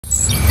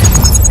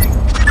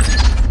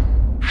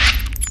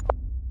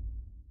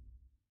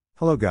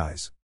Hello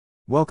guys.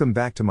 Welcome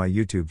back to my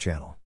YouTube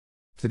channel.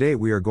 Today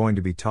we are going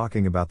to be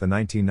talking about the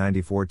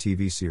 1994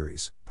 TV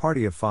series,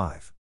 Party of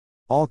Five.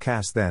 All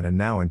cast then and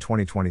now in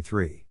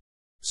 2023.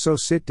 So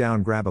sit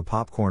down, grab a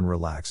popcorn,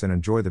 relax and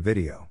enjoy the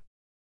video.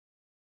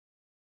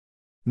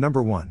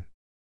 Number 1.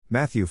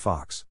 Matthew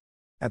Fox.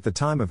 At the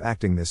time of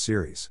acting this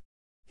series,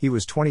 he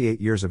was 28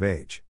 years of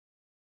age.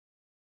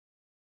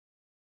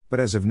 But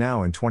as of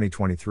now in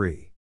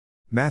 2023,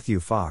 Matthew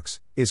Fox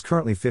is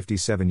currently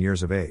 57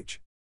 years of age.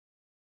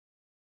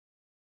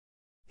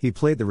 He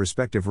played the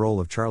respective role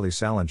of Charlie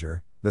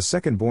Salinger, the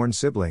second-born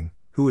sibling,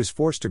 who is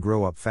forced to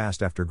grow up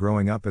fast after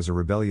growing up as a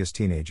rebellious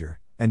teenager,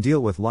 and deal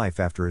with life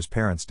after his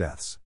parents'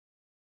 deaths.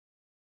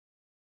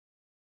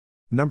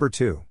 Number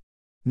 2.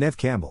 Neve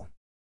Campbell.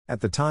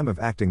 At the time of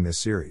acting this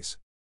series,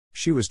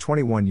 she was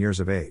 21 years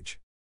of age.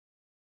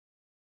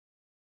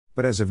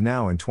 But as of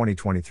now in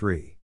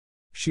 2023,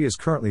 she is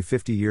currently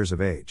 50 years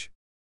of age.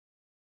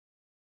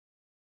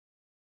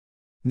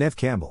 Neve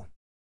Campbell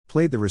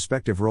played the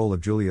respective role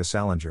of Julia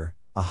Salinger,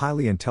 a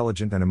highly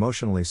intelligent and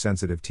emotionally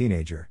sensitive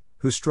teenager,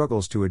 who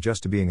struggles to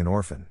adjust to being an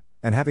orphan,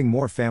 and having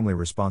more family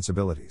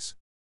responsibilities.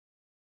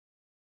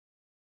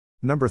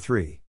 Number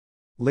 3.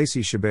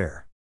 Lacey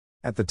Chabert.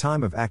 At the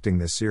time of acting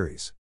this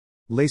series,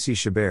 Lacey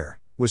Chabert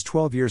was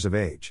 12 years of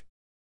age.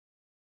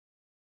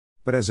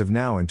 But as of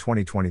now in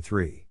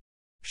 2023,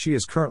 she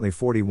is currently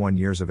 41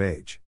 years of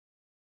age.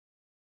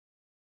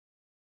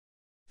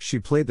 She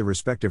played the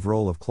respective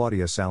role of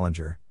Claudia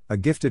Salinger, a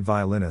gifted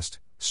violinist,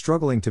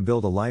 struggling to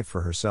build a life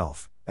for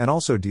herself, and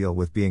also deal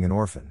with being an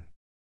orphan.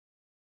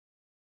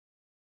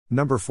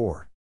 Number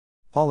 4.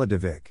 Paula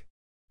DeVick.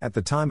 At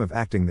the time of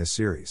acting this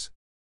series,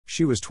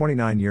 she was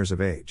 29 years of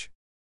age.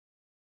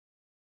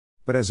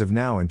 But as of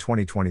now in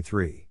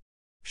 2023,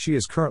 she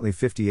is currently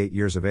 58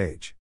 years of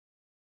age.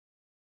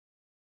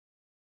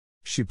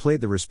 She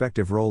played the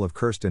respective role of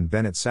Kirsten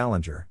Bennett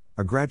Salinger,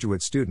 a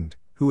graduate student,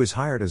 who is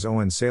hired as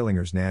Owen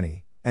Salinger's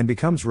nanny, and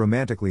becomes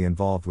romantically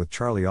involved with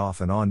Charlie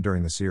off and on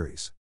during the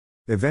series,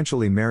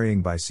 eventually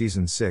marrying by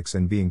season 6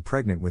 and being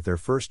pregnant with their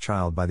first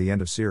child by the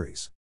end of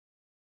series.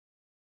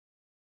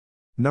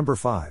 Number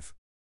 5.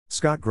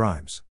 Scott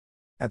Grimes.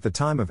 At the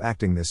time of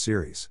acting this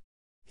series,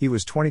 he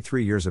was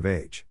 23 years of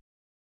age.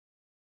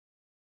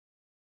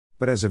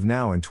 But as of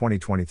now in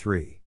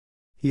 2023,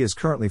 he is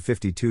currently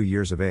 52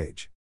 years of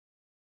age.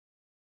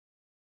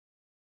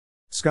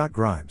 Scott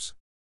Grimes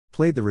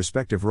played the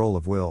respective role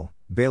of Will,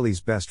 Bailey's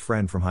best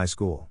friend from high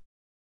school.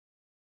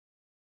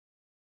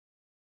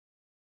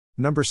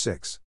 Number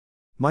 6.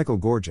 Michael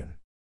Gorgon.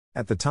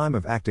 At the time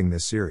of acting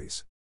this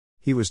series,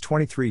 he was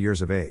 23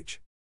 years of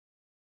age.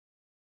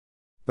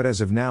 But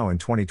as of now in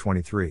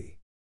 2023,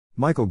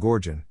 Michael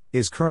Gorgon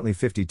is currently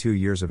 52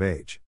 years of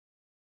age.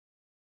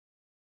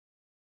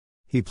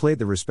 He played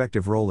the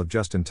respective role of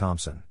Justin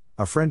Thompson,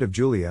 a friend of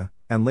Julia,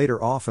 and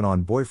later off and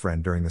on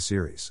boyfriend during the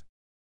series.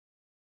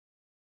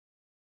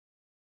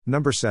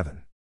 Number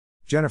 7.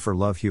 Jennifer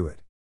Love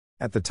Hewitt.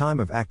 At the time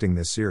of acting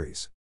this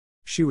series,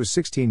 she was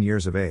 16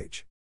 years of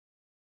age.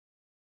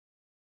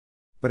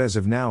 But as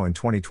of now in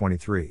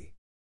 2023,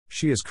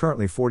 she is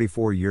currently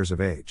 44 years of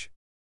age.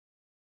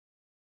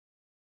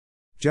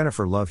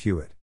 Jennifer Love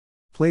Hewitt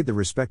played the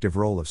respective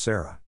role of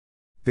Sarah,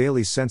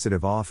 Bailey's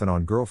sensitive off and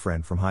on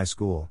girlfriend from high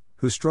school,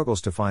 who struggles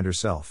to find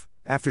herself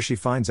after she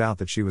finds out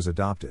that she was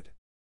adopted.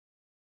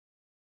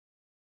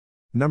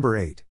 Number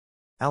 8.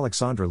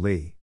 Alexandra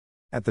Lee.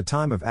 At the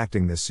time of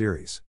acting this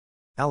series,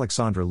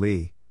 Alexandra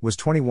Lee was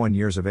 21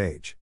 years of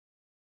age.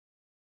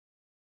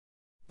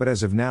 But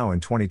as of now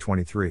in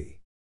 2023,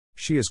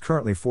 she is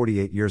currently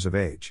 48 years of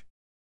age.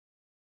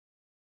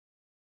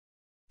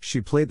 She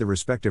played the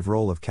respective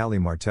role of Callie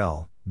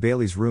Martell,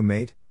 Bailey's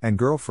roommate and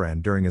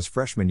girlfriend during his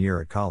freshman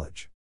year at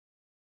college.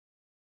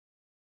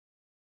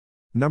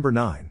 Number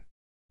 9.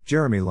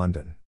 Jeremy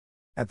London.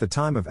 At the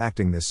time of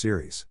acting this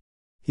series,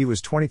 he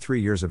was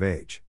 23 years of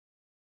age.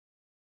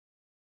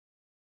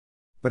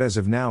 But as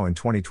of now in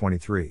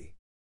 2023,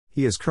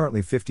 he is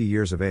currently 50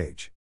 years of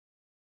age.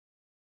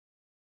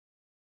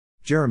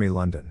 Jeremy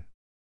London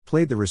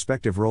played the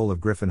respective role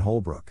of Griffin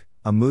Holbrook,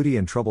 a moody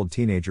and troubled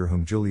teenager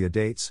whom Julia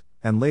dates,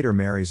 and later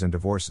marries and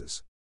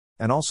divorces,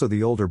 and also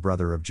the older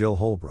brother of Jill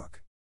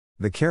Holbrook.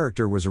 The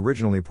character was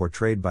originally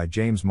portrayed by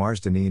James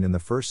Marsdeneen in the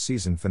first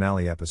season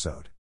finale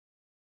episode.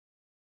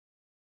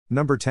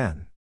 Number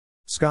 10.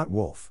 Scott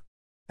Wolf.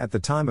 At the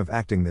time of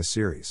acting this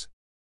series,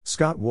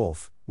 Scott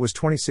Wolf was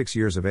 26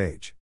 years of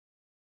age.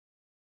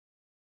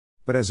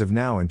 But as of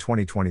now in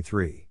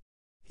 2023,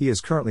 he is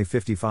currently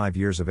 55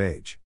 years of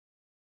age.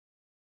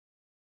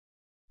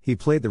 He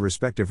played the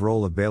respective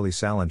role of Bailey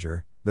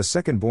Salinger, the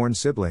second-born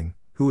sibling,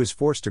 who is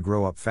forced to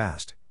grow up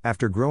fast,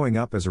 after growing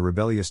up as a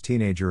rebellious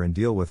teenager and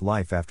deal with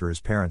life after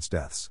his parents'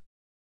 deaths.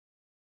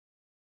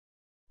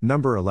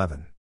 Number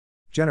 11.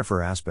 Jennifer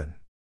Aspin.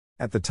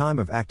 At the time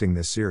of acting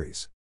this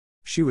series,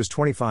 she was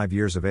 25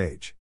 years of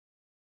age.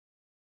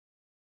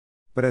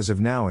 But as of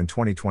now in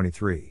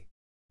 2023,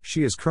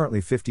 she is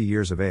currently 50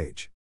 years of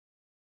age.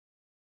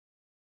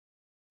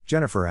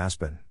 Jennifer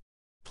Aspin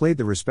played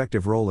the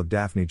respective role of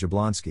Daphne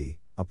Jablonski,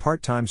 a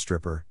part-time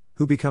stripper,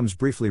 who becomes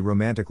briefly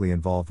romantically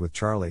involved with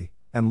Charlie,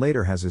 and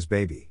later has his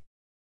baby.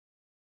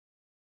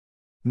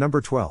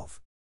 Number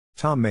 12.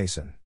 Tom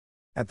Mason.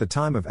 At the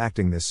time of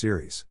acting this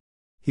series,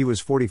 he was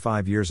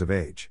 45 years of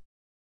age.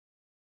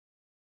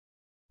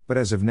 But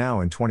as of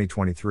now in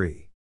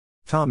 2023,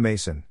 Tom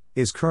Mason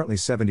is currently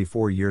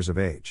 74 years of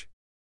age.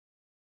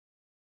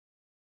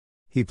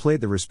 He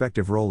played the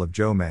respective role of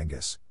Joe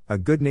Mangus, a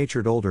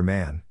good-natured older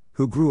man,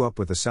 who grew up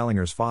with the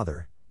Salingers'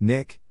 father,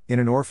 Nick, in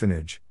an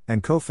orphanage,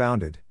 and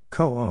co-founded,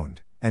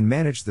 co-owned, and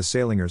managed the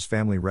Salingers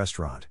family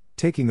restaurant,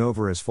 taking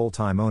over as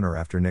full-time owner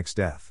after Nick's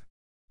death.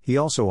 He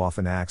also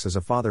often acts as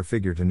a father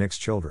figure to Nick's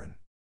children.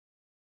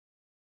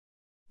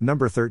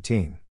 Number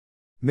 13.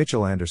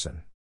 Mitchell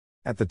Anderson.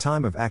 At the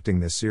time of acting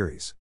this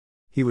series,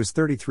 he was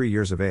 33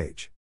 years of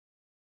age.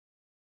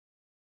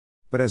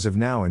 But as of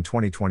now in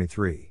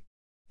 2023,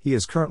 he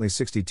is currently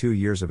 62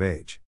 years of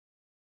age.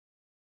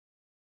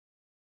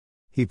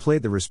 He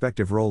played the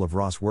respective role of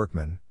Ross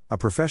Workman, a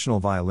professional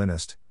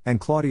violinist, and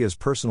Claudia's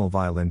personal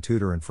violin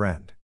tutor and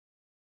friend.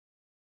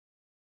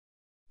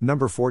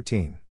 Number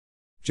 14.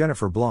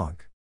 Jennifer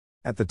Blanc.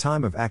 At the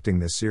time of acting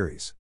this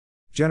series,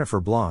 Jennifer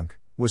Blanc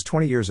was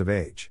 20 years of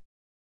age.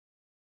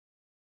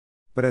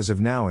 But as of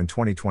now in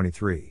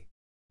 2023,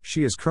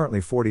 she is currently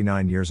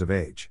 49 years of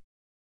age.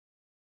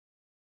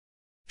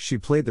 She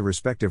played the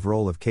respective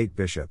role of Kate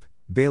Bishop,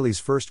 Bailey's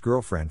first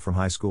girlfriend from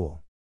high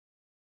school.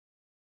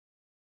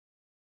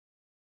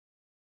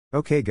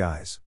 Okay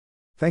guys.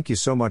 Thank you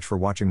so much for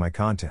watching my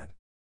content.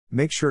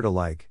 Make sure to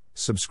like,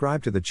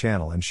 subscribe to the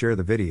channel and share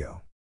the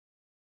video.